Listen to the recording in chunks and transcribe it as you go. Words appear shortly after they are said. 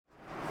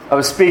I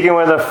was speaking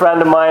with a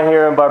friend of mine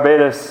here in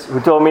Barbados who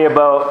told me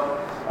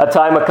about a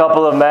time a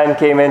couple of men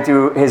came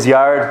into his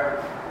yard,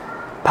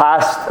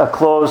 past a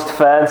closed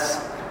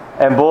fence,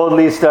 and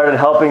boldly started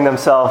helping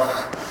themselves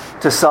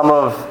to some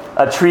of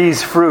a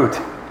tree's fruit.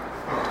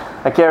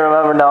 I can't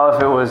remember now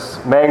if it was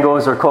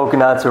mangoes or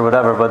coconuts or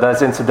whatever, but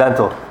that's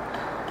incidental.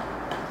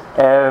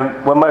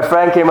 And when my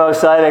friend came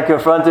outside and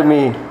confronted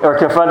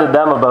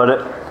them about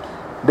it,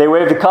 they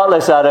waved a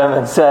cutlass at him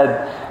and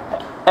said,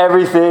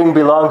 "Everything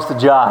belongs to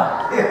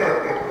Jah."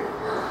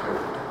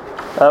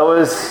 That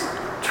was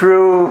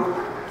true,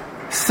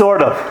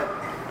 sort of,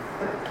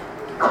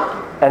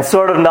 and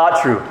sort of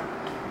not true.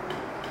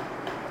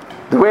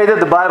 The way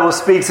that the Bible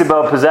speaks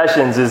about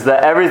possessions is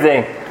that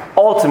everything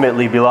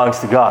ultimately belongs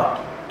to God.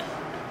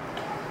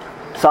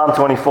 Psalm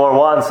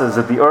 24:1 says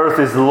that the earth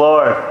is the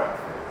Lord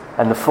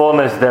and the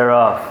fullness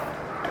thereof,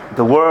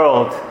 the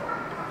world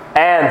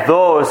and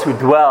those who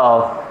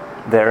dwell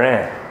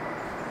therein.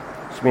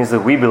 Which means that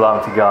we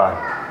belong to God.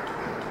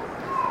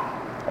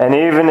 And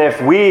even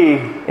if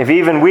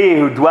even we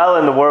who dwell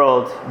in the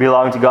world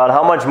belong to God,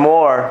 how much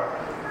more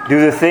do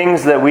the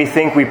things that we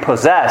think we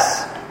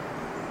possess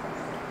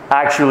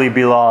actually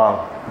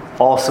belong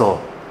also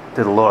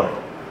to the Lord?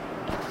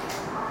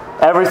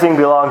 Everything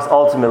belongs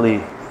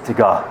ultimately to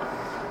God.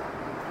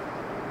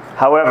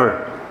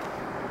 However,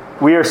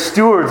 we are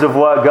stewards of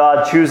what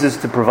God chooses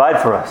to provide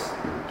for us.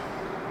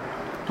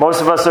 Most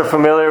of us are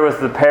familiar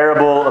with the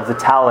parable of the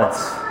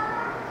talents.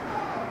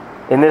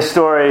 In this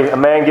story, a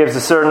man gives a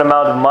certain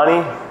amount of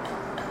money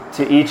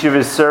to each of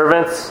his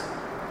servants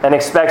and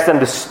expects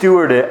them to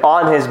steward it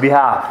on his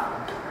behalf.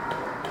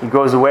 He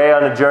goes away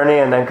on a journey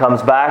and then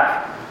comes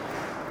back,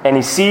 and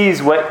he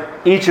sees what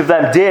each of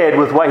them did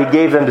with what he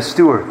gave them to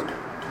steward.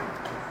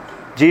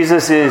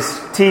 Jesus is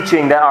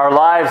teaching that our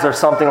lives are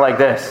something like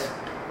this,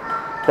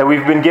 that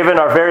we've been given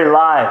our very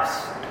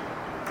lives,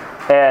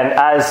 and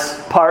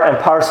as part and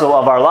parcel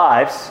of our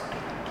lives,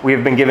 we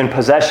have been given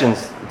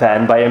possessions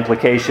then, by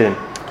implication,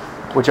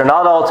 which are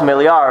not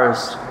ultimately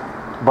ours,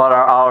 but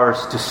are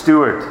ours to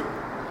steward.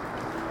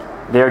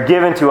 They are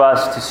given to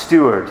us to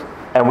steward,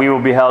 and we will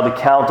be held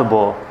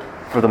accountable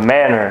for the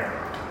manner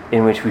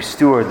in which we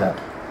steward them.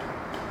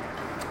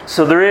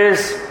 So there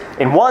is,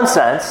 in one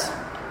sense,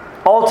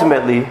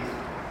 ultimately,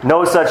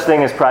 no such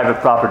thing as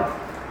private property.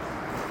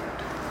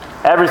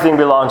 Everything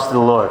belongs to the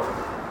Lord.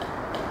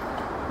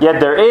 Yet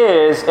there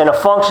is, in a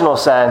functional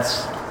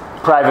sense,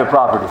 private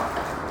property.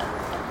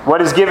 What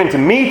is given to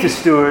me to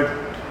steward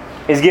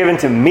is given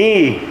to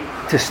me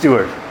to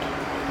steward,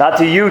 not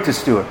to you to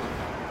steward.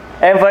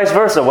 And vice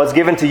versa. What's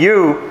given to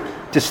you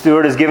to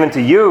steward is given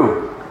to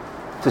you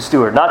to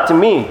steward, not to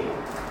me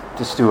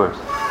to steward.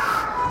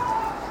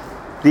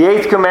 The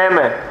Eighth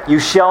Commandment, "You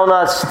shall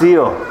not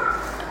steal,"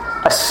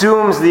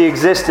 assumes the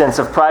existence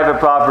of private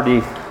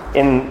property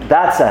in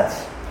that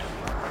sense.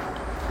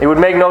 It would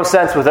make no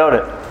sense without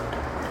it.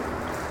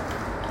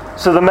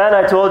 So the men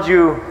I told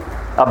you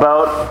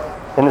about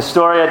in the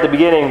story at the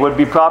beginning would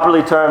be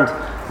properly termed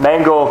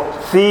mango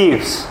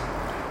thieves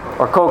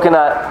or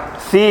coconut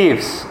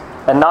thieves,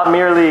 and not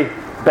merely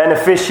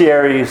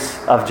beneficiaries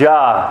of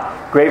Jah,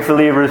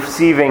 gratefully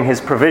receiving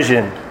his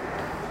provision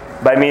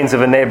by means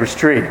of a neighbor's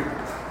tree.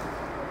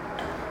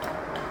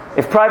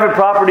 If private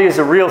property is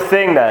a real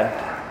thing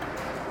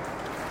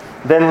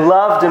then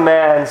love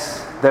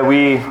demands that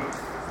we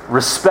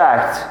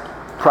respect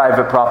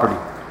private property.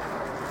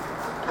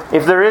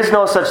 If there is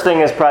no such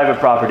thing as private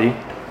property,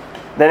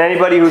 then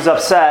anybody who's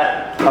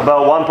upset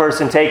about one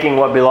person taking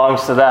what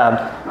belongs to them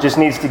just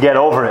needs to get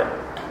over it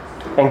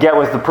and get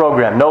with the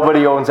program.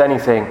 Nobody owns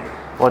anything.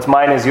 What's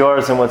mine is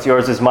yours, and what's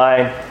yours is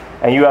mine,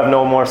 and you have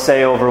no more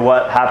say over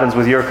what happens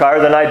with your car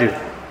than I do.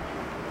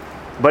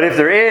 But if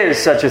there is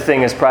such a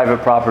thing as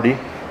private property,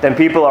 then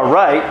people are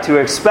right to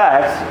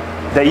expect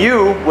that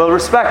you will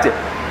respect it,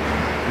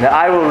 and that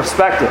I will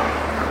respect it.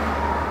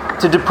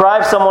 To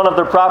deprive someone of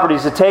their property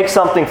is to take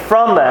something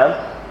from them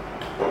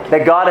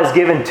that God has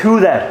given to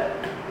them.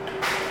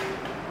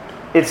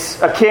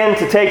 It's akin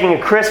to taking a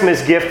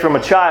Christmas gift from a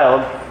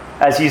child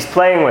as he's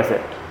playing with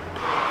it.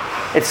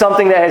 It's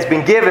something that has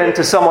been given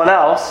to someone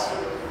else,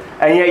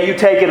 and yet you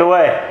take it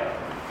away.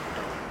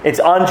 It's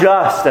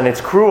unjust and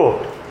it's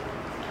cruel.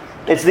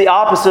 It's the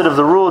opposite of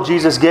the rule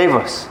Jesus gave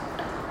us,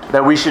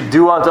 that we should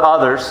do unto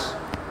others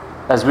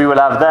as we would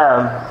have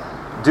them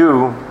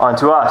do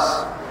unto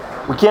us.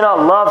 We cannot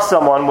love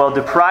someone while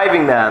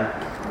depriving them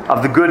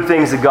of the good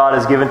things that God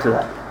has given to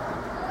them.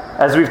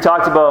 As we've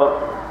talked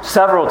about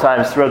several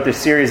times throughout this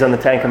series on the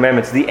Ten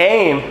Commandments, the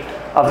aim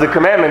of the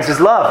commandments is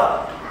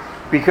love.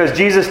 Because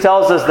Jesus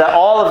tells us that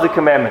all of the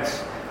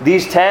commandments,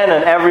 these 10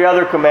 and every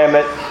other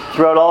commandment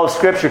throughout all of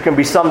Scripture, can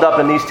be summed up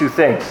in these two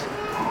things.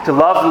 To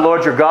love the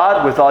Lord your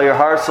God with all your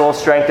heart, soul,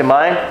 strength, and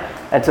mind,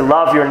 and to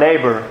love your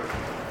neighbor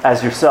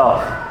as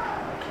yourself.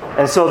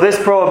 And so this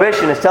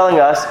prohibition is telling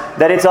us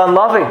that it's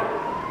unloving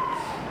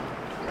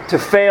to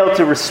fail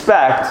to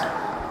respect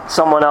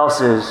someone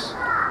else's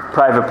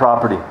private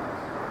property.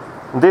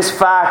 This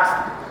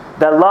fact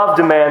that love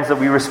demands that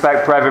we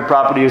respect private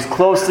property is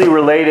closely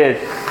related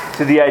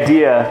to the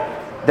idea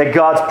that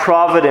God's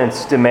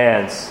providence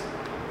demands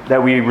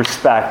that we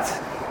respect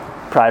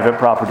private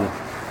property.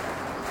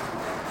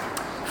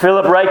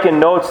 Philip Ryken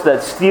notes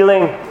that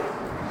stealing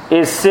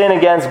is sin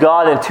against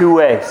God in two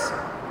ways.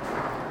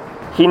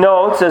 He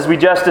notes, as we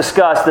just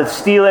discussed, that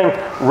stealing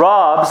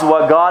robs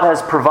what God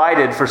has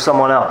provided for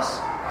someone else.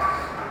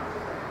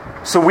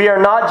 So we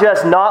are not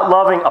just not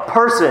loving a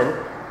person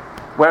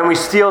when we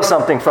steal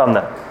something from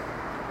them.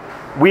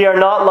 We are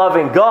not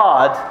loving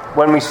God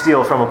when we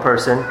steal from a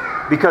person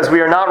because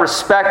we are not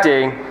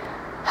respecting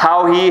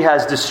how He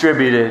has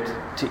distributed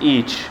to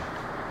each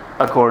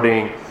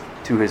according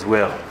to His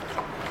will.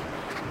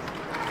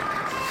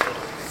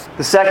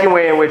 The second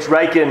way in which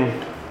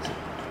Ryken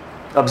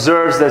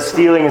observes that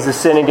stealing is a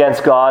sin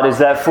against God is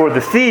that for the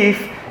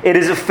thief, it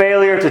is a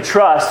failure to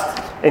trust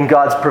in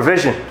God's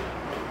provision.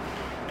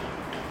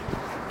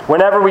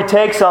 Whenever we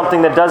take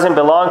something that doesn't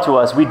belong to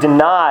us, we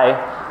deny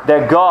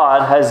that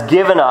God has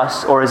given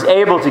us or is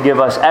able to give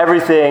us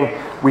everything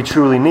we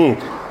truly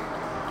need.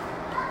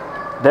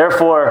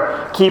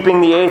 Therefore,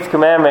 keeping the Eighth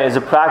Commandment is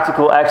a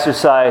practical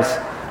exercise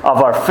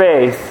of our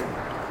faith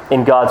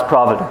in God's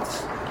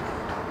providence.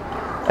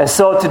 And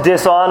so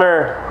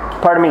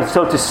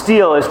to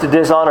steal is to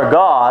dishonor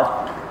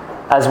God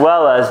as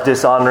well as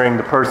dishonoring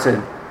the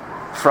person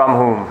from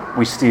whom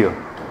we steal.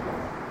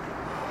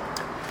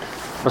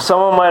 But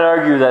someone might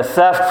argue that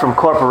theft from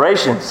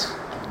corporations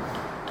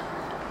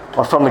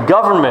or from the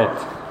government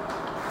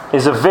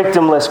is a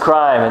victimless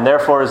crime and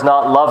therefore is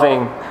not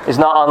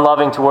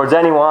unloving towards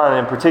anyone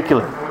in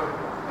particular.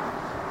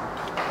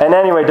 And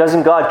anyway,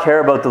 doesn't God care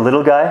about the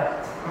little guy?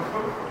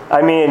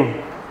 I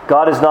mean,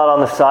 God is not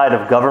on the side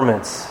of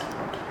governments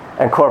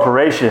and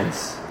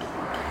corporations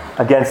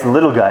against the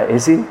little guy,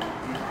 is He?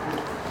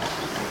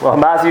 Well,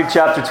 Matthew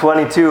chapter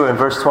 22 and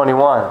verse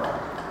 21,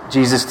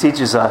 Jesus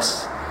teaches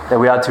us that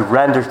we ought to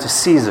render to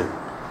Caesar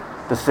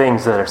the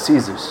things that are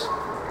Caesar's.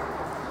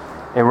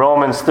 In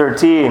Romans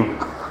 13,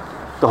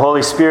 the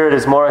Holy Spirit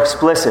is more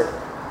explicit.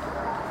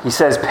 He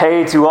says,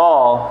 pay to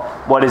all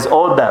what is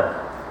owed them.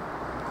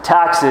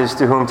 Taxes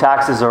to whom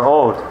taxes are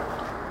owed.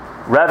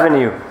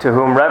 Revenue to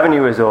whom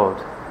revenue is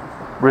owed.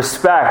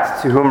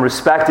 Respect to whom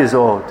respect is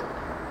owed.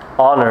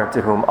 Honor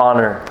to whom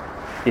honor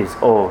is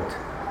owed.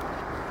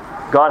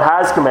 God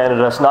has commanded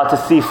us not to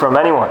thief from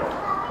anyone,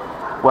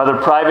 whether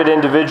private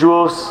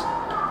individuals,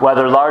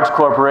 whether large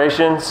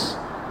corporations,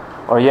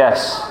 or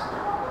yes,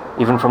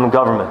 even from the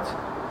government.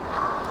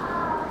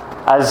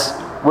 As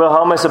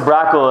Wilhelmus of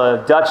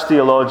Brakel, a Dutch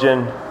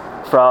theologian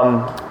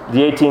from the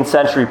 18th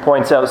century,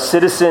 points out,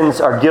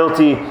 citizens are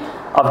guilty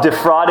of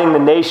defrauding the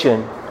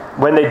nation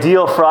when they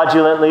deal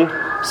fraudulently,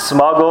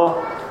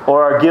 smuggle,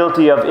 or are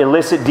guilty of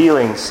illicit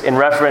dealings in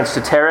reference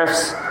to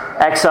tariffs,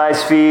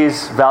 excise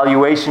fees,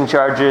 valuation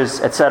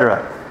charges,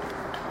 etc.,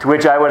 to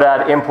which I would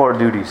add import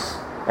duties,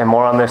 and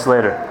more on this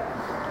later.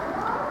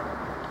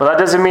 But that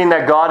doesn't mean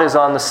that God is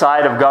on the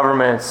side of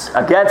governments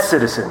against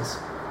citizens.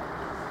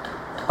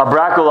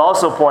 Brakel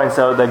also points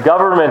out that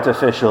government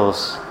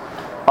officials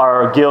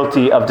are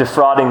guilty of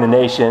defrauding the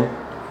nation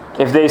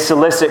if they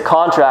solicit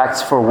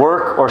contracts for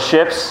work or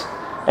ships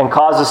and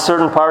cause a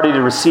certain party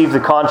to receive the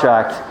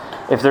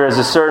contract if there is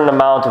a certain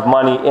amount of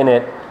money in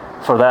it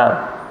for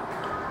them.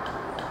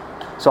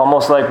 It's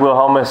almost like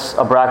Wilhelmus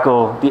of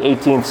Brakel, the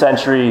 18th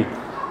century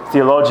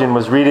theologian,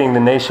 was reading the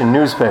Nation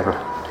newspaper.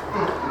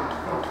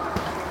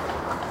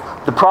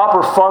 The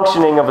proper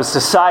functioning of a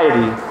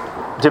society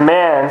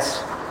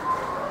demands,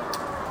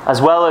 as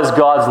well as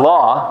God's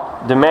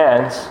law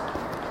demands,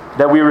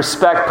 that we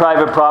respect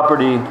private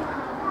property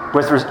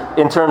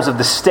in terms of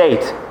the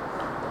state.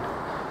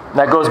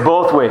 That goes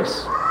both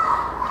ways.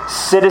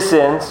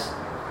 Citizens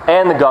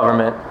and the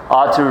government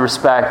ought to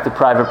respect the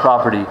private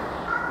property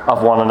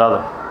of one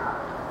another.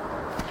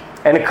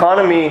 An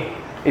economy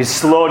is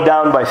slowed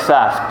down by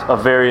theft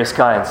of various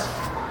kinds.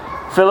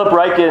 Philip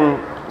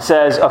Ryken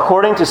says,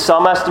 according to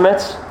some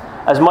estimates,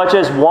 as much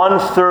as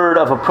 1/3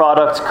 of a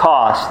product's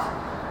cost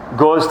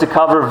goes to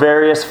cover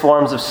various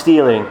forms of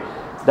stealing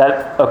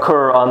that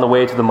occur on the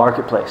way to the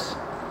marketplace.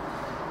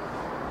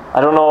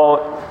 I don't know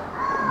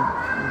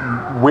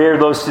where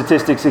those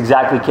statistics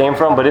exactly came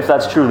from, but if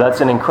that's true,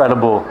 that's an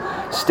incredible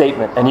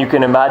statement. And you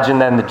can imagine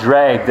then the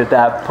drag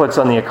that puts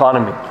on the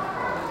economy.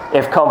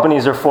 If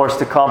companies are forced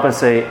to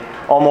compensate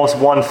almost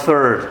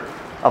 1/3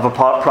 of a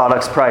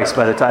product's price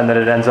by the time that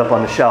it ends up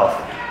on the shelf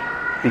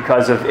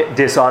because of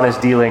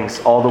dishonest dealings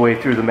all the way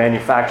through the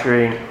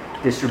manufacturing,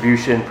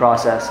 distribution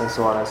process, and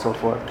so on and so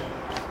forth.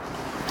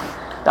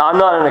 Now, I'm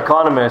not an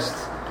economist,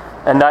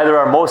 and neither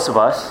are most of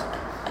us,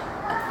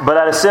 but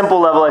at a simple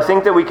level, I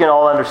think that we can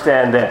all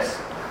understand this.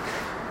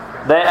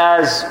 That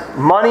as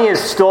money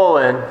is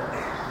stolen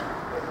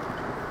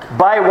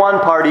by one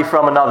party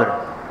from another,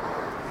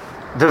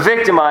 the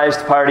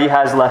victimized party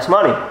has less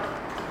money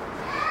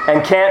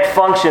and can't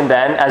function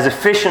then as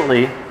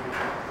efficiently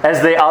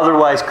as they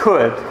otherwise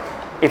could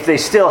if they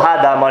still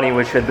had that money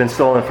which had been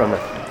stolen from them.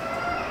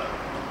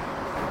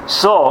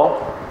 So,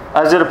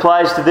 as it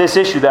applies to this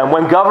issue then,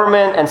 when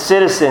government and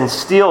citizens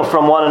steal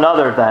from one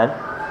another then,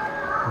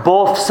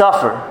 both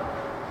suffer.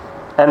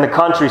 and the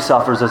country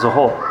suffers as a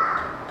whole.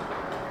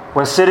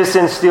 When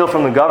citizens steal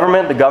from the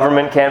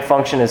government can't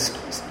function as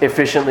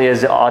efficiently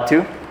as it ought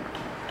to.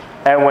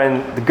 And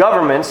when the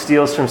government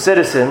steals from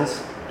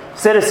citizens,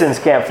 citizens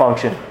can't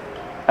function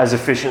as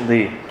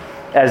efficiently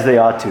as they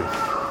ought to.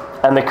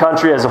 And the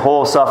country as a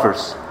whole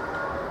suffers.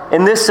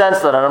 In this sense,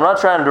 that I'm not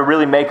trying to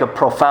really make a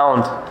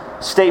profound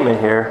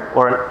statement here,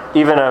 or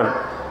even an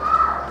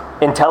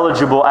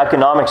intelligible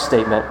economic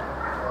statement.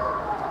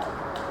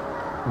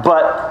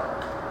 But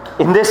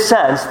in this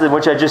sense,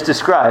 which I just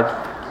described,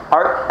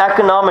 our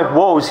economic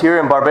woes here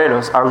in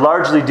Barbados are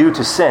largely due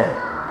to sin.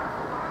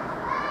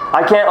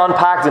 I can't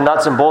unpack the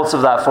nuts and bolts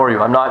of that for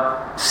you. I'm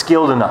not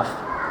skilled enough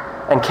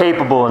and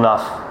capable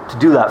enough to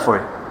do that for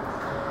you.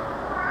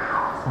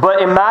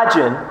 But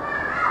imagine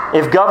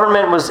if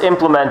government was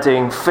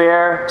implementing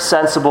fair,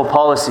 sensible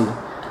policy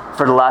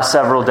for the last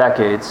several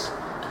decades,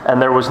 and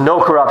there was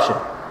no corruption.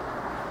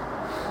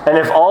 And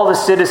if all the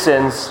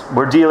citizens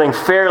were dealing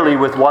fairly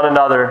with one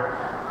another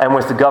and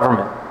with the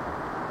government.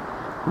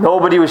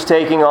 Nobody was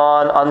taking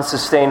on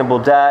unsustainable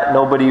debt.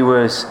 Nobody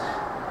was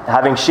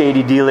having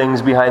shady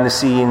dealings behind the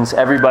scenes.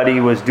 Everybody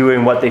was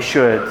doing what they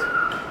should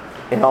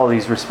in all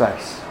these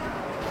respects.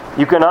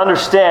 You can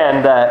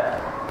understand that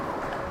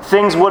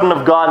things wouldn't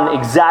have gotten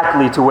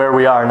exactly to where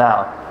we are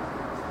now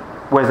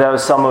without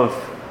some of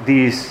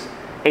these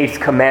Eighth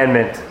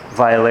Commandment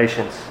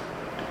violations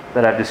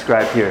that I've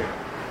described here.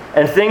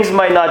 And things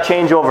might not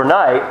change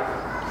overnight,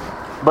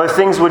 but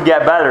things would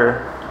get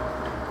better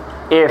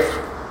if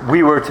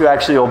we were to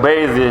actually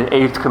obey the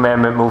Eighth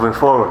Commandment moving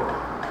forward.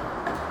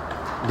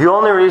 The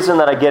only reason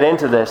that I get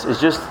into this is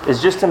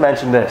just to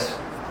mention this,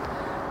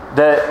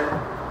 that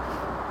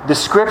the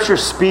Scripture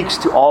speaks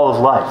to all of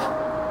life.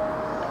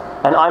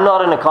 And I'm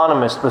not an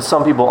economist, but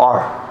some people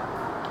are.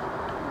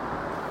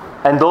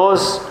 And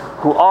those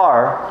who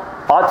are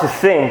ought to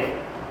think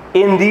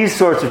in these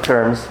sorts of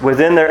terms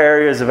within their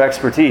areas of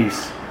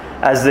expertise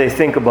as they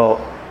think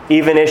about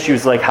even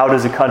issues like how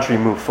does a country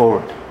move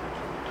forward.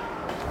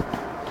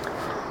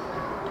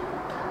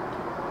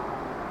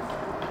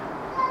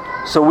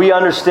 So we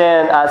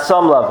understand at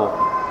some level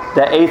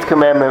that Eighth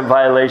Commandment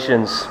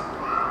violations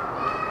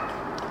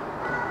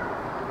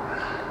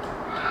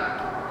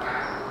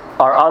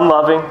are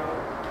unloving,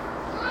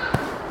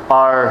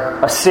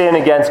 are a sin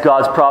against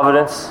God's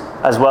providence,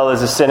 as well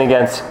as a sin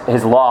against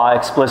His law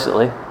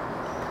explicitly.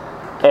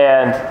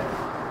 And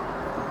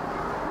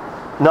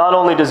not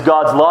only does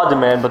God's law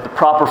demand, but the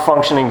proper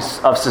functioning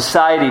of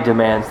society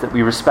demands that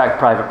we respect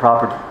private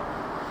property.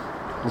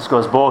 This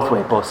goes both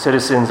ways, both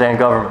citizens and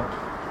government.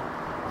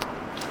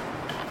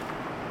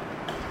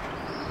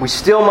 We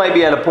still might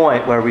be at a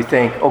point where we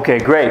think, okay,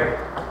 great.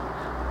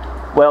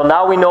 Well,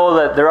 now we know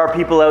that there are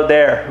people out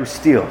there who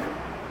steal.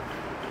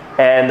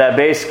 And that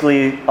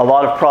basically a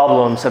lot of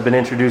problems have been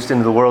introduced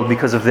into the world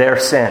because of their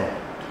sin.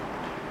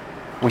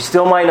 We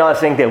still might not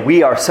think that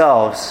we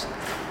ourselves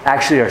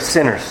actually are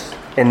sinners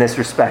in this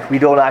respect. We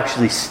don't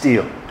actually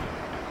steal.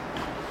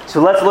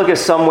 So let's look at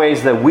some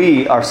ways that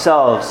we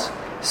ourselves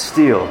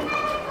steal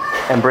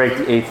and break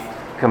the Eighth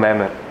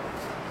Commandment.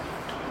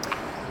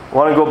 I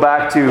want to go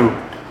back to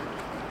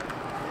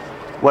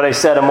what I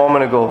said a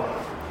moment ago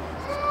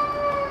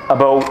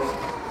about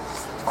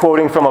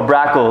quoting from a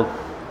Brackle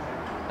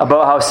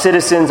about how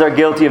citizens are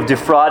guilty of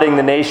defrauding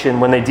the nation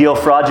when they deal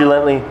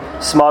fraudulently,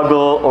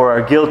 smuggle, or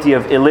are guilty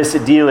of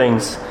illicit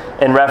dealings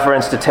in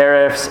reference to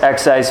tariffs,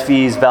 excise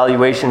fees,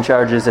 valuation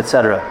charges,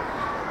 etc.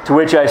 To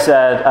which I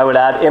said I would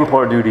add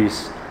import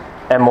duties,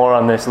 and more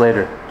on this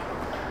later.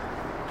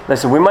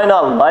 Listen, we might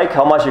not like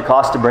how much it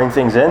costs to bring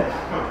things in,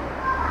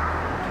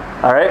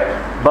 all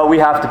right, but we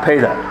have to pay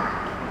that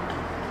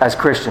as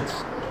Christians.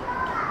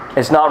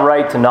 It's not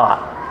right to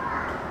not.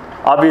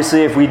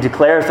 Obviously, if we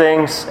declare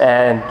things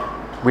and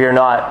we don't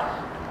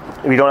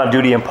have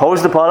duty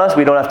imposed upon us,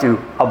 we don't have to,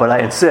 but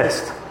I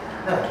insist,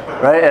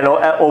 right? And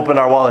open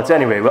our wallets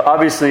anyway. But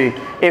obviously,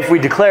 if we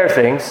declare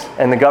things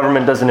and the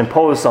government doesn't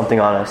impose something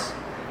on us,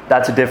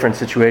 that's a different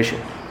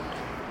situation,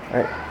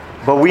 right?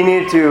 But we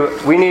need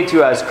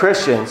to, as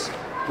Christians,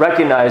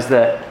 recognize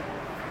that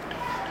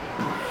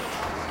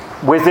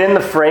within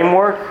the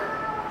framework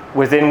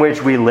within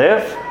which we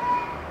live,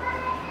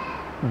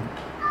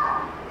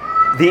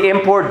 the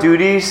import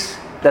duties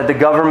that the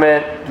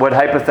government would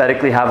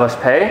hypothetically have us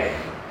pay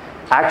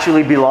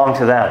actually belong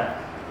to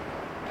them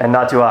and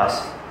not to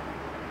us.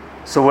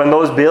 So when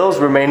those bills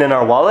remain in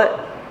our wallet,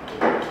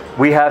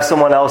 we have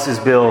someone else's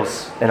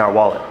bills in our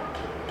wallet.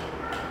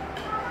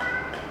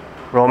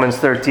 Romans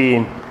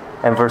 13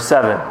 and verse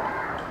 7.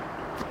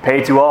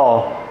 Pay to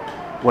all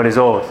what is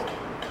owed.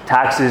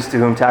 Taxes to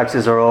whom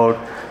taxes are owed.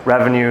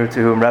 Revenue to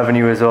whom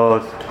revenue is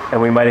owed.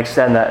 And we might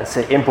extend that and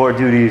say import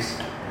duties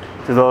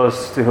to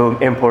those to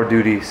whom import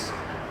duties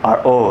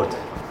are owed.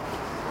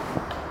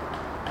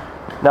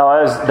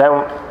 Now,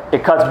 then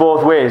it cuts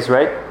both ways,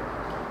 right?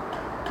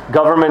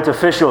 Government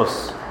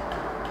officials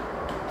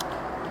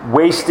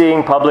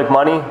wasting public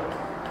money,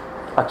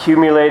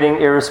 accumulating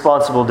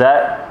irresponsible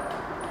debt.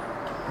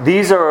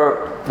 These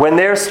are, when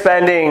they're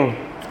spending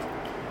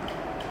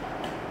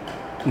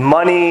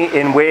money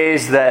in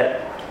ways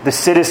that the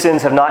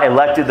citizens have not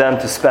elected them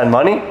to spend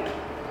money,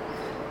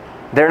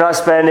 they're not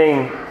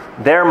spending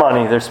their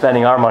money, they're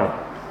spending our money,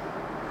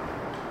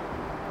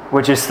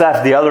 which is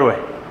theft the other way.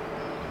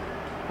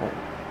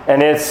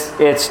 And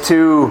it's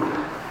to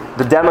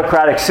the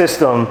democratic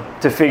system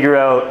to figure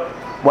out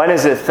when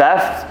is it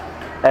theft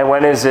and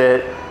when is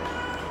it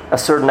a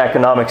certain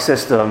economic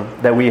system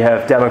that we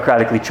have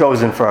democratically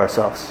chosen for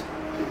ourselves.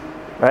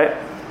 Right?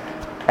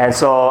 And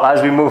so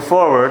as we move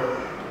forward,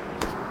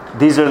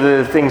 these are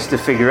the things to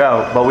figure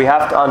out. But we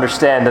have to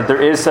understand that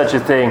there is such a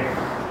thing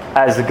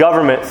as the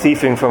government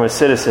thieving from its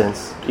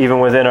citizens, even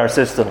within our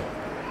system.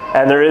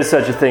 And there is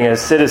such a thing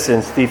as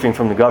citizens thieving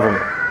from the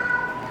government,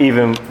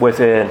 even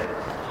within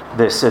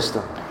this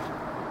system.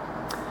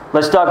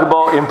 Let's talk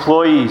about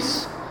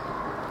employees.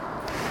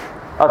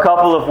 A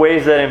couple of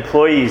ways that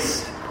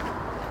employees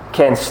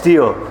can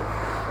steal.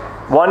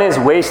 One is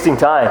wasting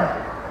time.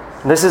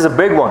 This is a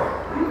big one.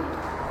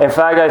 In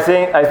fact, I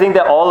think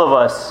that all of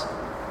us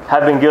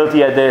have been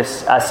guilty at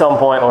this at some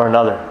point or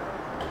another.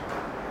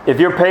 If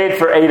you're paid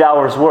for 8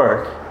 hours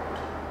work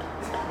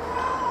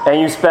and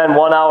you spend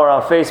 1 hour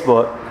on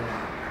Facebook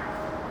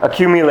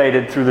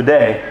accumulated through the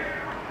day,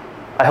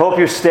 I hope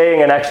you're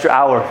staying an extra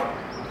hour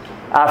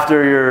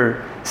after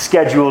your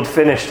scheduled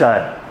finish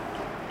time.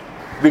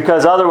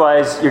 Because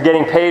otherwise, you're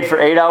getting paid for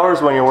 8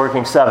 hours when you're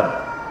working 7.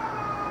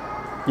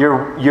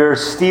 You're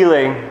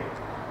stealing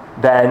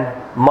then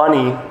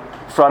money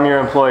from your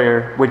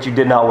employer which you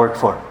did not work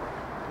for.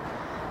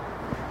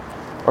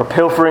 Or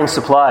pilfering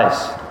supplies.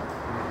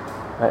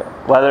 Right?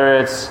 Whether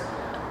it's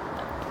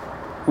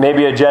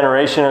maybe a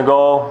generation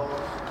ago,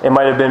 it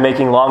might have been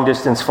making long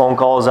distance phone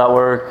calls at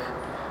work.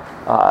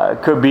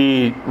 It could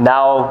be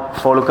now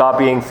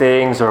photocopying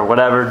things or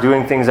whatever,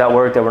 doing things at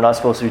work that we're not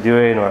supposed to be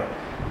doing, or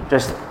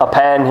just a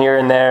pen here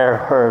and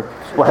there, or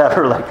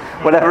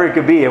whatever it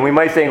could be. And we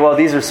might think, well,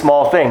 these are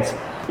small things.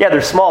 Yeah,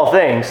 they're small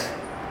things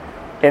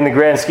in the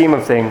grand scheme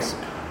of things,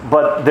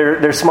 but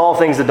they're small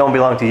things that don't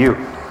belong to you.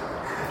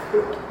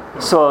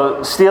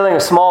 So stealing a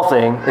small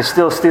thing is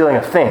still stealing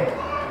a thing.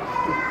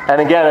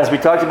 And again, as we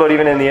talked about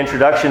even in the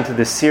introduction to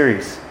this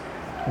series,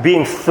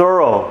 being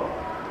thorough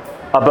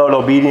about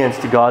obedience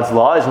to God's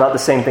law is not the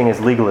same thing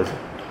as legalism.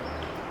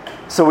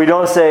 So we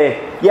don't say,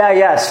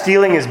 yeah,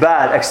 stealing is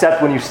bad,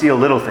 except when you steal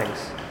little things.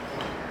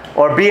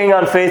 Or being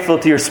unfaithful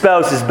to your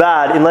spouse is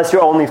bad unless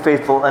you're only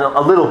faithful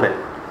a little bit.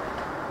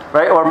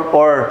 Right?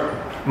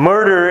 Or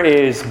murder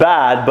is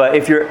bad, but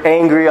if you're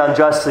angry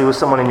unjustly with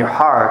someone in your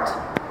heart,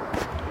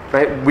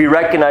 right? We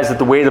recognize that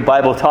the way the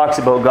Bible talks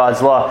about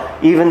God's law,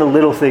 even the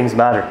little things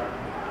matter.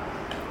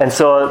 And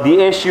so the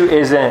issue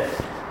isn't,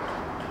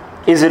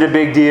 is it a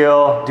big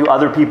deal? Do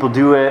other people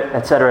do it?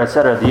 Etc.,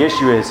 etc. The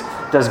issue is,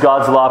 does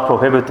God's law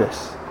prohibit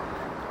this?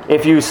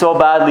 If you so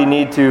badly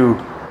need to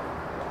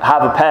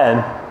have a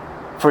pen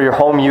for your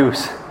home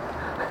use,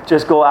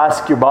 just go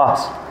ask your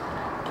boss.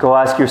 Go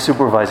ask your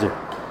supervisor.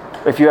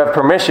 If you have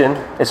permission,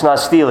 it's not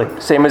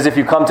stealing. Same as if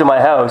you come to my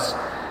house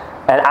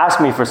and ask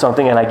me for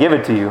something and I give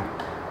it to you,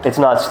 it's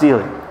not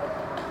stealing.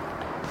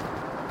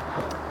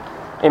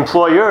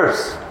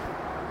 Employers,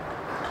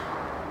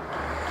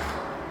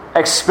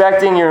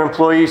 expecting your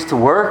employees to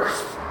work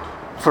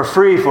for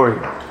free for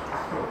you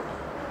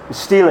is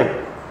stealing.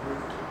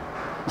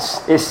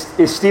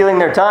 It's stealing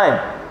their time.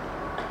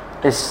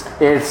 It's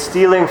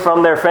stealing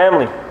from their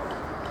family.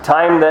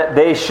 Time that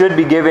they should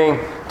be giving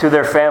to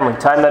their family.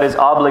 Time that is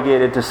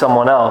obligated to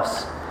someone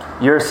else.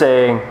 You're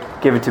saying,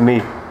 give it to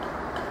me.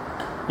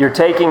 You're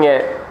taking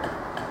it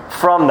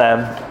from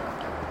them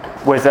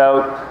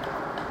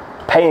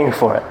without paying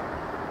for it.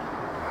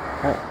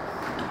 Right.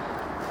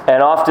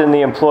 And often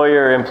the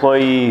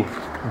employer-employee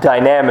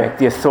dynamic,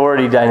 the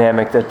authority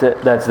dynamic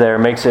that's there,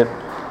 makes it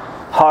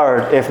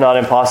hard, if not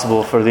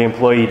impossible, for the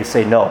employee to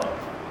say no.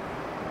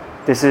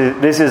 This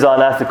is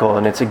unethical,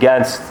 and it's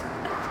against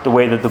the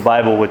way that the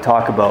Bible would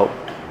talk about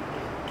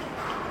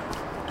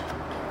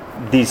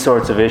these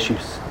sorts of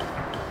issues.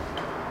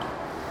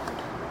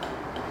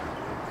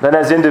 Then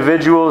as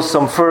individuals,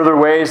 some further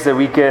ways that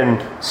we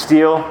can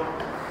steal,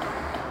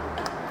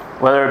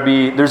 whether it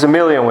be, there's a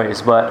million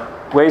ways,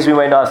 but ways we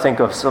might not think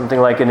of,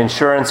 something like an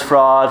insurance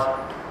fraud,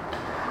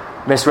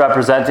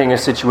 misrepresenting a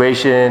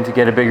situation to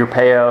get a bigger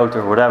payout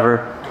or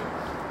whatever,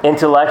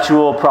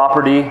 intellectual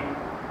property,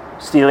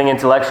 stealing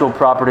intellectual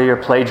property or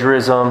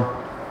plagiarism.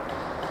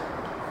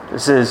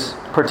 This is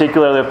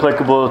particularly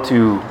applicable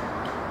to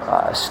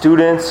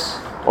students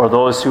or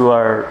those who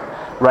are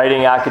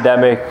writing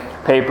academic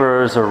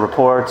papers or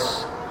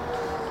reports.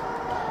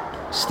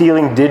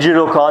 Stealing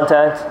digital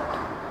content,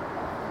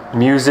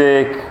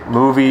 music,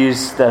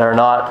 movies that are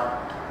not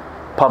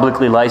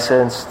publicly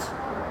licensed,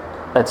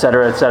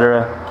 etc.,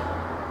 etc.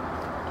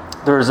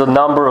 There's a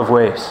number of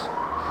ways.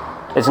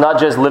 It's not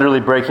just literally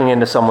breaking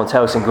into someone's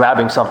house and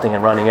grabbing something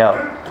and running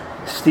out.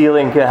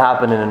 Stealing can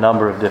happen in a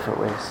number of different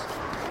ways.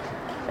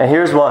 And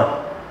here's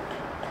one.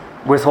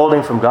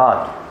 Withholding from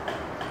God.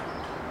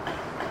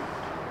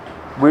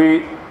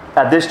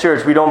 At this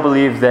church, we don't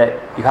believe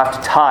that you have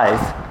to tithe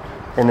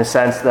in the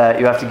sense that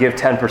you have to give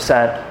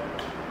 10%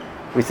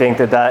 We think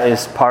that that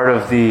is part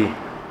of the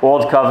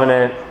Old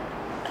Covenant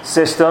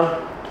system,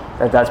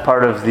 that that's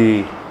part of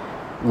the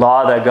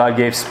law that God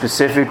gave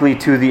specifically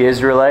to the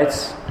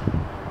Israelites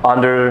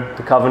under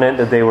the covenant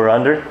that they were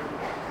under.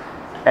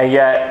 And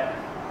yet,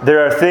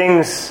 there are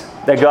things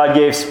that God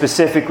gave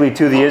specifically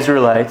to the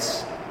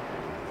Israelites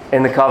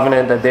in the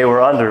covenant that they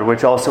were under,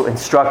 which also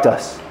instruct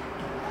us.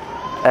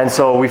 And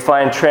so we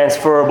find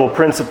transferable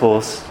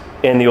principles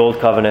in the Old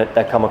Covenant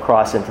that come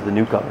across into the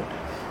New Covenant.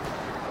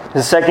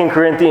 In 2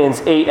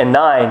 Corinthians 8 and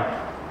 9,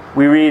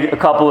 we read a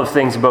couple of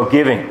things about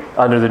giving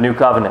under the New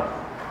Covenant.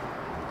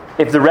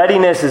 If the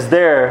readiness is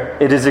there,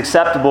 it is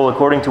acceptable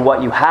according to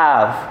what you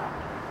have,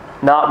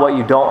 not what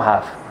you don't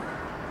have.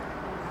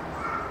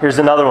 Here's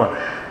another one.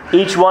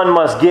 Each one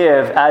must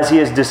give as he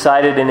has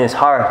decided in his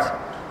heart,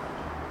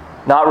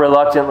 not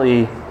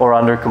reluctantly or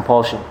under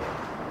compulsion.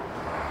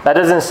 That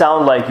doesn't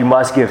sound like you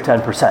must give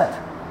 10%.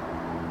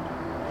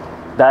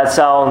 That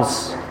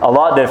sounds a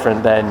lot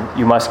different than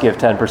you must give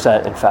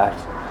 10%, in fact.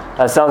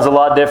 That sounds a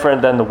lot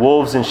different than the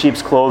wolves in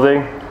sheep's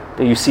clothing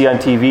that you see on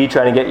TV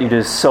trying to get you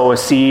to sow a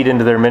seed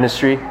into their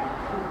ministry,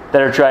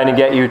 that are trying to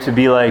get you to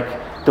be like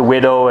the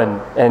widow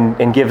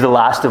and give the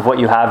last of what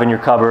you have in your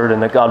cupboard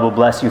and that God will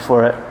bless you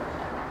for it.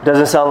 It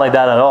doesn't sound like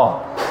that at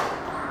all.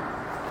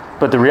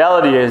 But the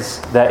reality is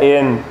that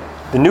in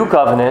the New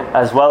Covenant,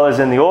 as well as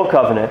in the Old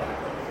Covenant,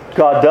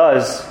 God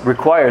does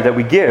require that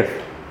we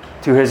give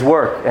to His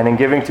work. And in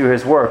giving to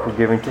His work, we're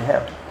giving to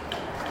Him.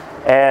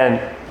 And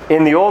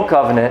in the Old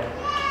Covenant,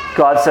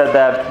 God set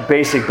that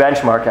basic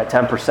benchmark at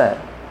 10%.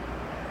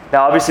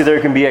 Now, obviously, there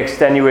can be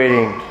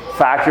extenuating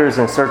factors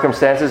and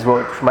circumstances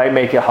which might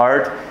make it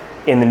hard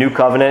in the New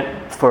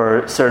Covenant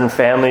for certain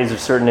families or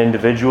certain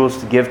individuals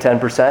to give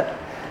 10%.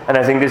 And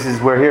I think this is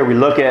where here we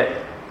look at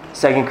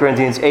 2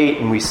 Corinthians 8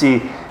 and we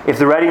see if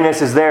the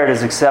readiness is there, it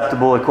is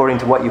acceptable according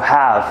to what you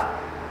have,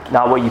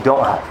 not what you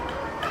don't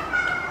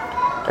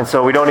have. And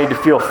so we don't need to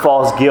feel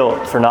false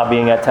guilt for not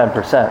being at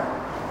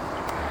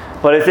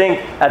 10%. But I think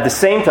at the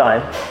same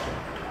time,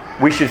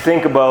 we should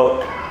think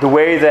about the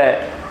way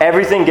that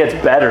everything gets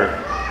better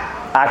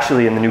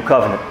actually in the New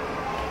Covenant.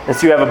 And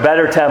so you have a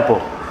better temple,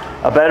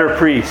 a better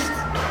priest,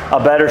 a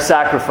better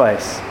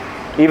sacrifice.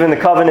 Even the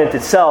covenant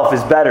itself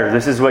is better.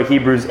 This is what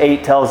Hebrews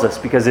 8 tells us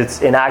because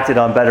it's enacted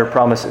on better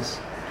promises.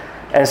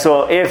 And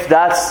so if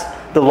that's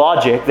the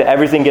logic, that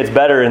everything gets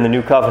better in the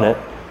New Covenant,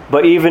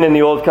 but even in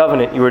the Old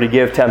Covenant you were to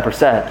give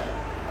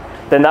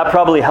 10%, then that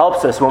probably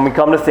helps us when we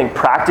come to think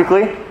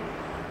practically,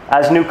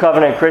 as New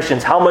Covenant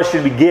Christians, how much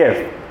should we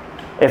give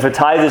if a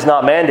tithe is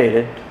not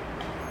mandated?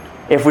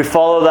 If we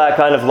follow that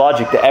kind of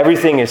logic, that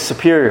everything is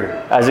superior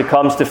as it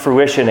comes to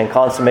fruition and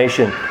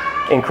consummation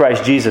in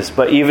Christ Jesus,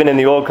 but even in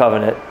the Old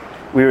Covenant,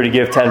 we were to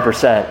give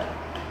 10%.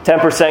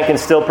 10% can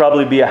still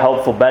probably be a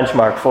helpful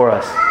benchmark for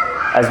us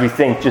as we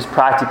think just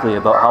practically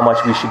about how much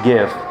we should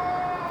give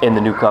in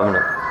the New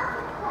Covenant.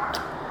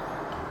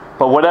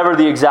 But whatever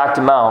the exact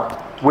amount,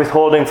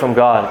 withholding from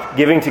God,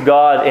 giving to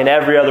God in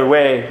every other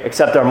way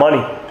except our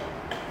money,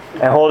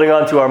 and holding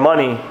on to our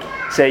money,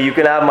 say, you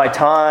can have my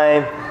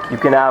time, you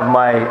can have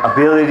my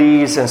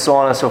abilities, and so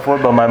on and so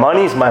forth, but my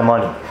money is my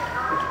money.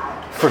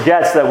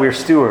 Forgets that we're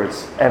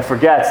stewards, and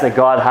forgets that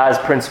God has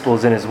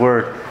principles in His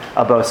Word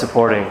about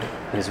supporting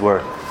His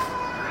Word.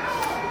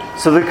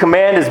 So the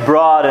command is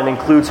broad and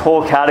includes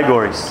whole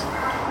categories.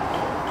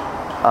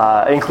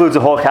 It includes a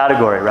whole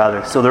category,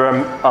 rather. So there are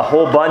a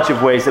whole bunch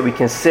of ways that we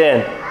can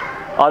sin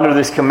under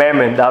this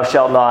commandment, thou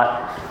shalt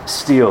not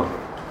steal.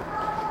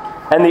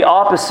 And the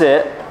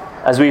opposite,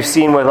 as we've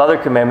seen with other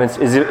commandments,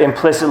 is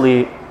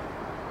implicitly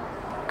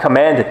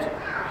commanded.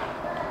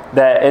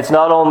 That it's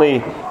not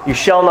only, you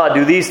shall not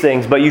do these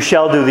things, but you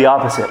shall do the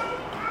opposite.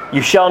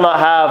 You shall not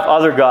have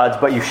other gods,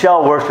 but you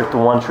shall worship the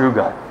one true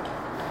God.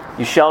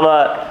 You shall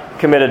not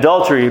commit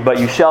adultery, but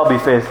you shall be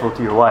faithful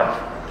to your wife.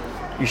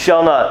 You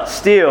shall not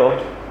steal.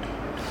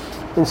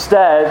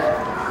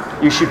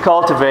 Instead, you should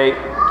cultivate.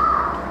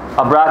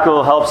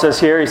 Abrakel helps us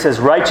here. He says,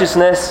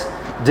 righteousness,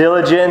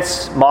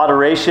 diligence,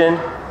 moderation,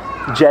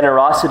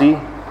 generosity,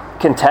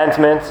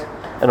 contentment,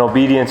 and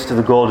obedience to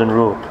the golden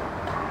rule.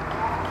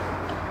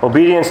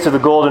 Obedience to the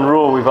golden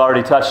rule we've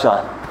already touched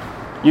on.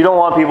 You don't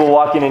want people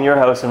walking in your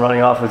house and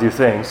running off with your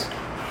things.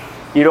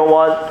 You don't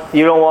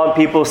want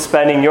people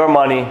spending your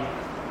money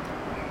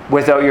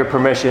without your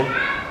permission.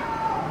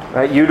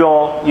 Right? You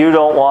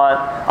don't want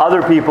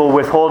other people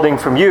withholding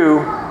from you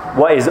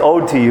what is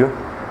owed to you.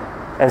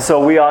 And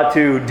so we ought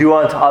to do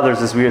unto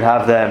others as we would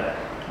have them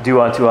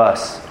do unto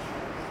us.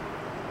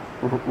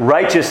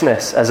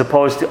 Righteousness as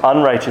opposed to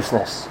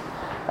unrighteousness.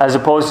 As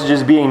opposed to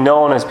just being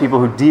known as people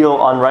who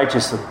deal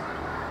unrighteously.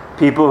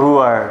 People who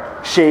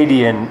are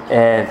shady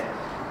and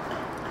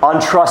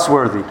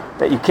untrustworthy,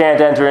 that you can't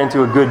enter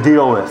into a good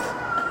deal with.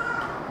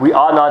 We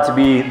ought not to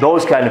be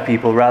those kind of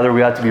people. Rather,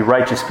 we ought to be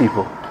righteous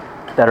people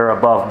that are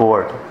above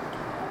board.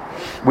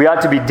 We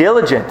ought to be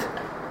diligent.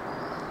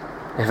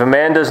 If a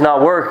man does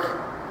not work,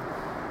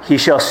 he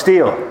shall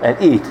steal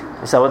and eat.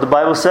 Is that what the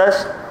Bible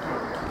says?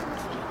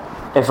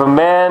 If a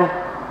man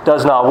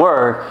does not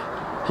work,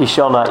 he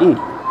shall not eat.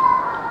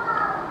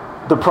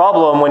 The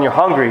problem when you're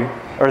hungry,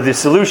 or the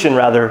solution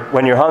rather,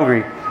 when you're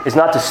hungry, is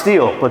not to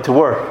steal, but to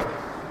work.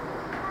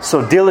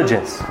 So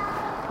diligence.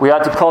 We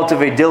ought to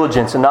cultivate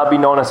diligence and not be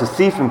known as a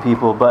thief in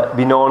people, but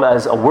be known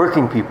as a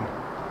working people.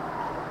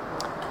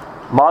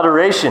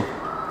 Moderation.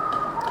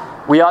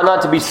 We ought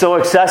not to be so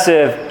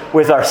excessive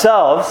with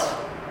ourselves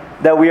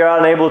that we are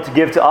unable to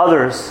give to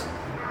others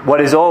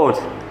what is owed,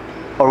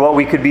 or what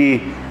we could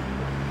be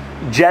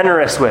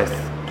generous with.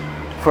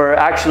 For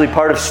actually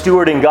part of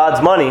stewarding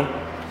God's money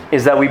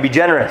is that we be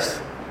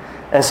generous.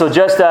 And so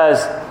just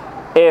as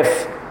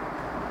if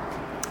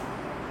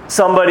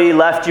somebody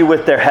left you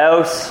with their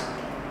house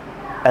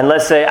and,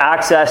 let's say,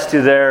 access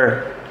to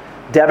their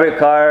debit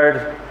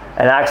card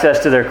and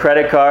access to their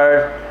credit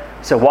card,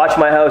 so watch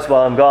my house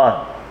while I'm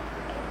gone.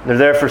 They're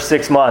there for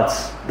 6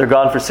 months. They're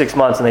gone for 6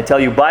 months, and they tell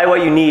you, buy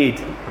what you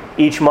need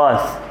each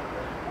month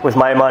with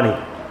my money.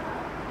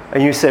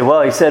 And you say,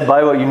 well, he said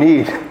buy what you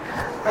need.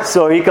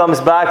 So he comes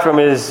back from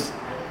his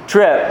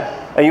trip,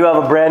 and you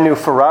have a brand new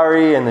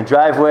Ferrari in the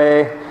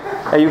driveway,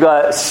 and you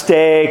got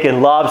steak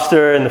and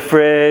lobster in the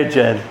fridge,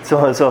 and so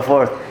on and so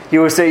forth. He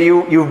would say,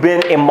 you've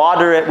been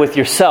immoderate with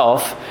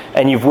yourself,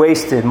 and you've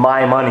wasted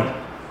my money.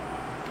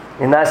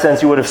 In that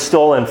sense, you would have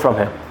stolen from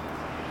him.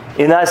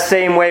 In that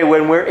same way,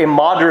 when we're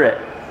immoderate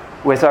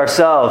with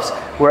ourselves,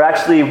 we're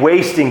actually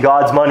wasting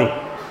God's money,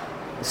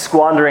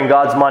 squandering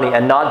God's money,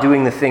 and not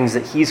doing the things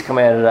that He's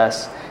commanded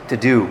us to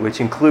do,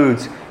 which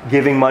includes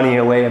giving money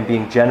away and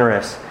being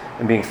generous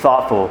and being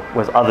thoughtful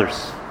with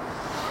others.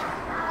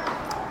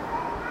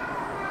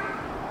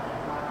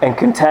 And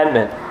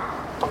contentment.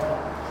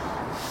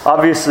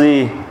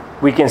 Obviously,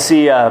 we can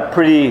see a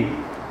pretty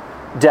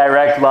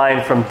direct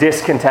line from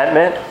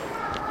discontentment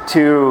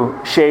to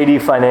shady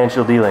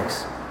financial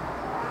dealings.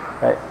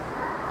 Right?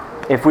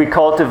 If we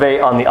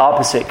cultivate on the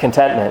opposite,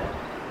 contentment,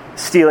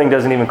 stealing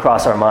doesn't even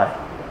cross our mind.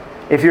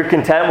 If you're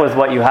content with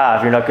what you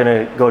have, you're not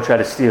going to go try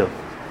to steal.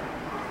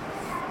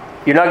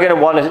 You're not going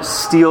to want to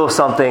steal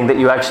something that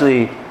you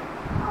actually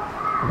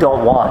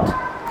don't want.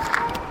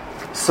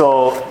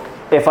 So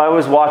if I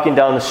was walking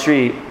down the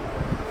street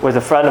with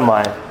a friend of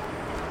mine,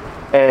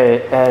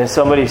 and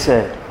somebody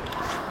said,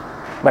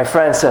 my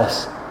friend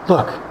says,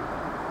 look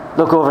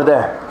over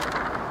there.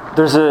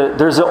 There's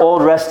an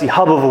old rusty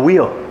hub of a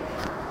wheel.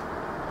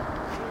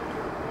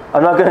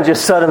 I'm not going to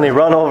just suddenly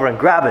run over and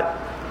grab it,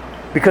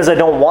 because I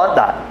don't want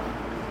that.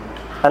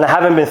 And I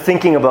haven't been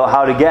thinking about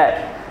how to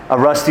get a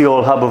rusty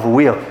old hub of a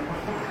wheel.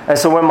 And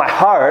so when my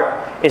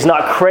heart is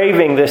not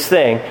craving this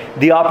thing,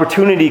 the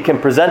opportunity can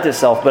present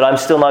itself, but I'm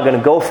still not going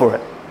to go for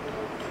it.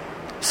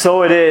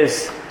 So it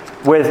is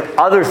with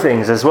other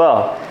things as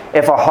well.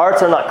 If our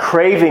hearts are not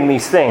craving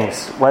these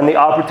things, when the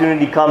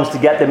opportunity comes to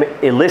get them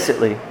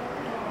illicitly,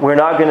 we're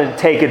not going to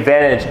take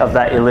advantage of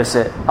that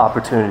illicit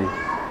opportunity.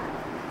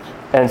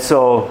 And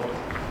so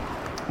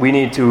we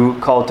need to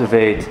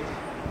cultivate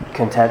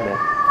contentment.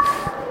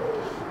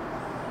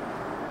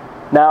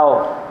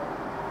 Now,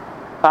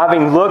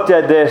 having looked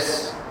at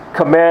this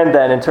command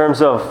then in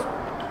terms of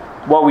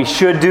what we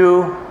should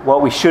do,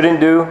 what we shouldn't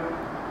do,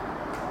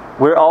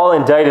 we're all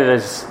indicted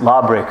as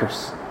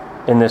lawbreakers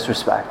in this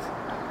respect.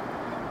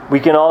 We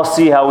can all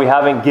see how we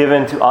haven't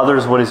given to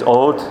others what is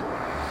owed.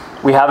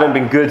 We haven't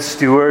been good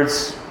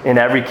stewards in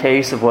every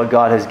case of what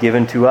God has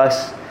given to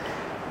us.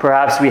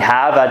 Perhaps we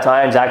have at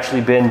times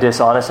actually been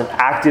dishonest and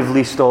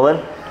actively stolen.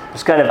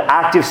 There's kind of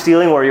active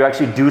stealing where you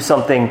actually do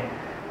something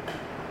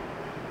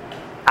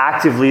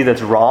actively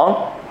that's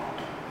wrong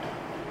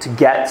to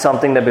get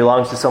something that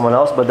belongs to someone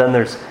else. But then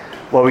there's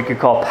what we could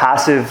call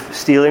passive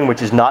stealing,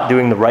 which is not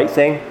doing the right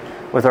thing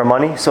with our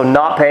money. So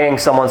not paying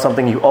someone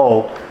something you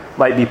owe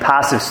might be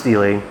passive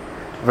stealing,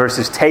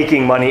 versus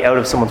taking money out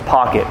of someone's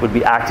pocket would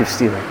be active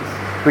stealing.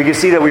 We can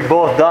see that we've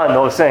both done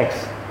those things.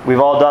 We've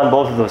all done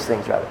both of those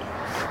things, rather.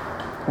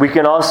 We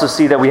can also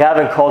see that we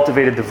haven't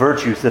cultivated the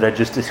virtues that I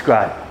just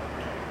described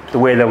the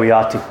way that we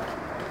ought to.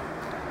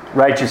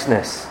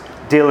 Righteousness,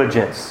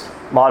 diligence,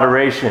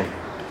 moderation,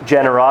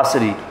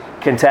 generosity,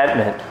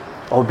 contentment,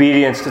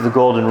 obedience to the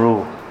golden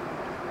rule.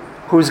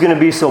 Who's going to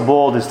be so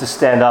bold as to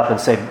stand up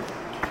and say,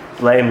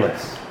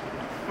 blameless?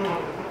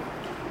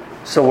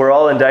 So we're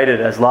all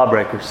indicted as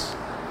lawbreakers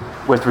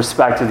with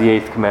respect to the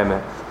Eighth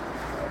Commandment.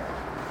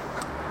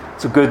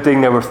 It's a good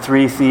thing there were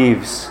 3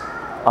 thieves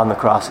on the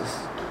crosses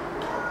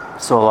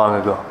so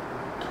long ago.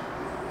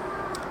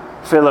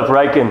 Philip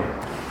Ryken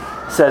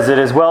says, it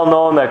is well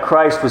known that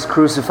Christ was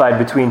crucified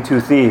between 2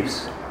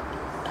 thieves.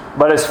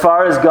 But as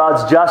far as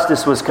God's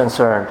justice was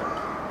concerned,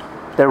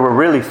 there were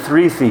really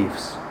 3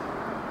 thieves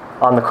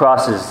on the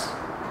crosses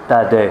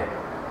that day.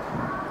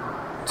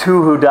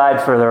 2 who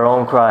died for their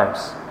own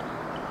crimes,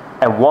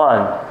 and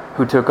 1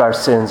 who took our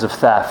sins of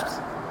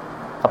theft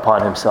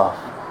upon himself.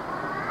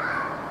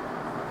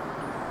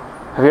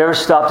 Have you ever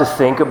stopped to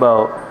think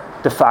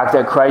about the fact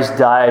that Christ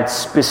died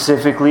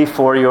specifically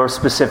for your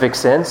specific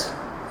sins?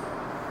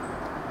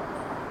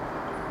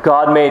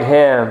 God made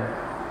him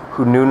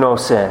who knew no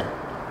sin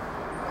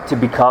to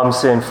become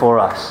sin for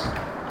us,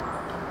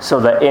 so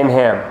that in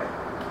him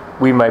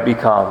we might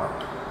become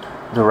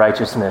the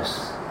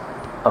righteousness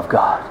of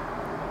God.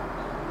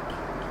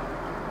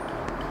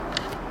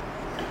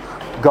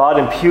 God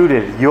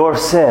imputed your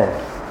sin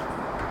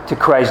to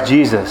Christ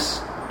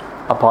Jesus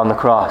upon the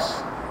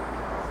cross.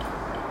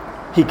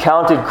 He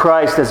counted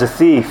Christ as a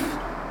thief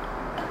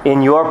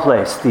in your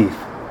place, thief.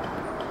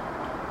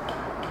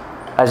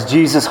 As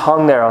Jesus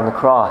hung there on the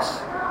cross,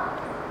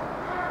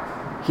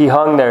 he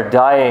hung there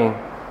dying,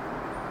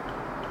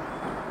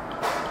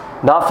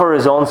 not for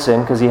his own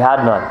sin, because he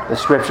had none. The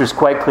Scripture is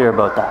quite clear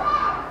about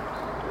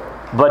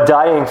that. But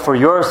dying for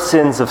your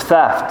sins of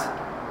theft,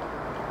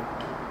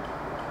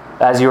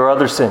 as your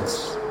other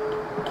sins,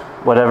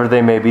 whatever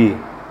they may be.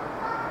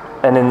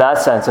 And in that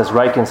sense, as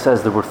Ryken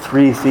says, there were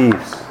 3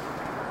 thieves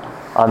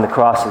on the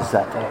crosses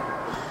that day.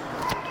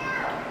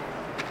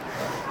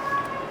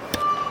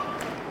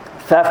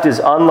 Theft is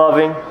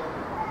unloving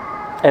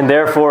and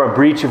therefore a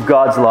breach of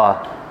God's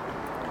law.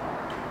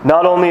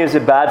 Not only is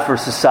it bad for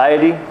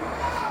society,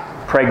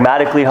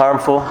 pragmatically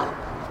harmful,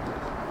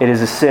 it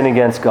is a sin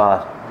against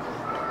God.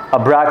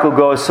 Abrakel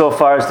goes so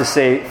far as to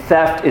say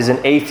theft is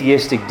an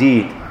atheistic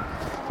deed.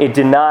 It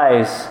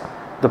denies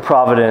the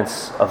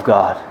providence of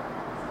God.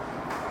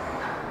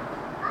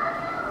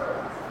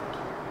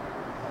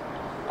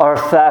 Our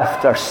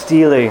theft, our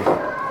stealing,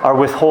 our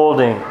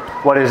withholding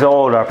what is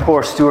owed, our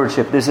poor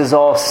stewardship, this is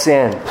all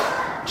sin.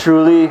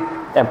 Truly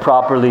and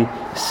properly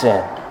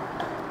sin.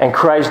 And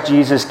Christ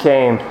Jesus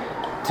came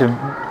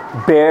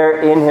to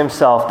bear in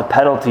himself the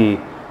penalty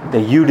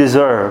that you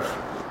deserve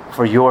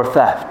for your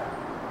theft.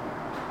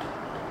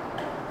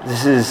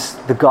 This is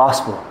the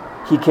gospel.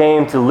 He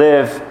came to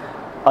live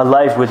a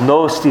life with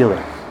no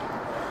stealing,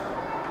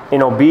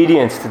 in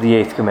obedience to the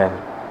Eighth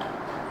Commandment.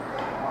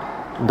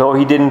 Though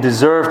he didn't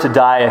deserve to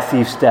die a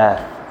thief's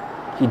death,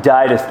 he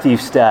died a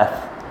thief's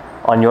death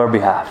on your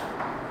behalf,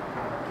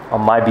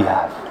 on my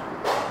behalf.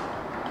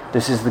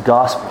 This is the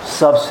gospel,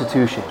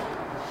 substitution.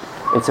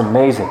 It's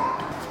amazing.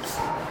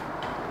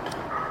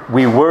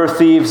 We were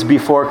thieves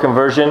before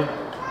conversion,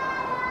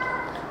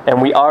 and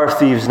we are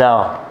thieves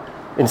now,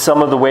 in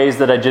some of the ways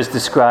that I just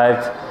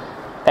described,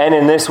 and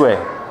in this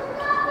way,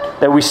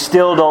 that we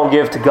still don't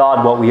give to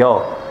God what we owe.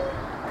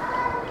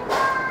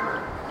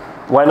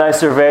 When I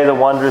survey the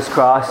wondrous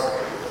cross,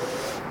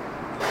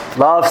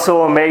 love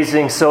so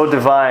amazing, so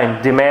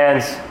divine,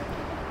 demands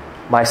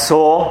my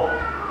soul,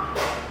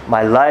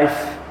 my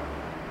life,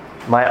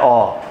 my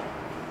all.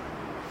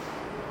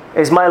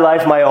 Is my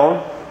life my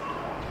own?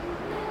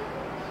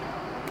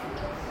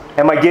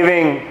 Am I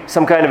giving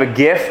some kind of a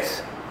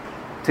gift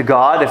to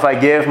God if I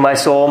give my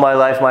soul, my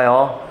life, my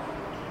all?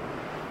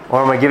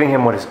 Or am I giving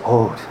him what is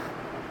owed?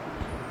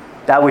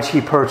 That which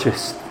he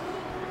purchased,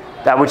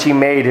 that which he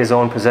made his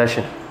own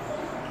possession.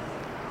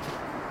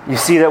 You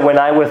see that when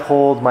I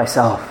withhold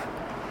myself,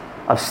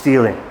 I'm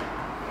stealing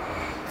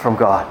from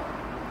God.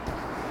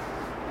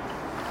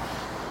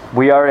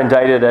 We are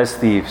indicted as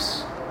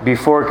thieves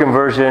before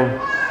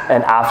conversion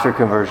and after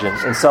conversion,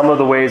 in some of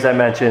the ways I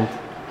mentioned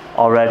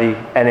already,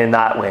 and in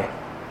that way.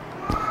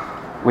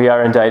 We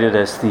are indicted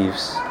as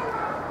thieves.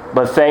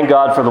 But thank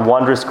God for the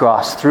wondrous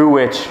cross through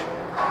which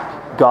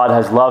God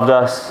has loved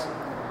us,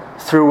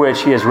 through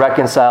which he has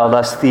reconciled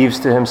us thieves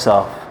to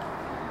himself,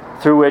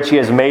 through which he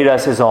has made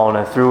us his own,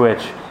 and through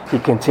which he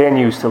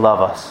continues to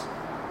love us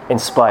in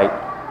spite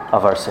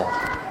of our sin.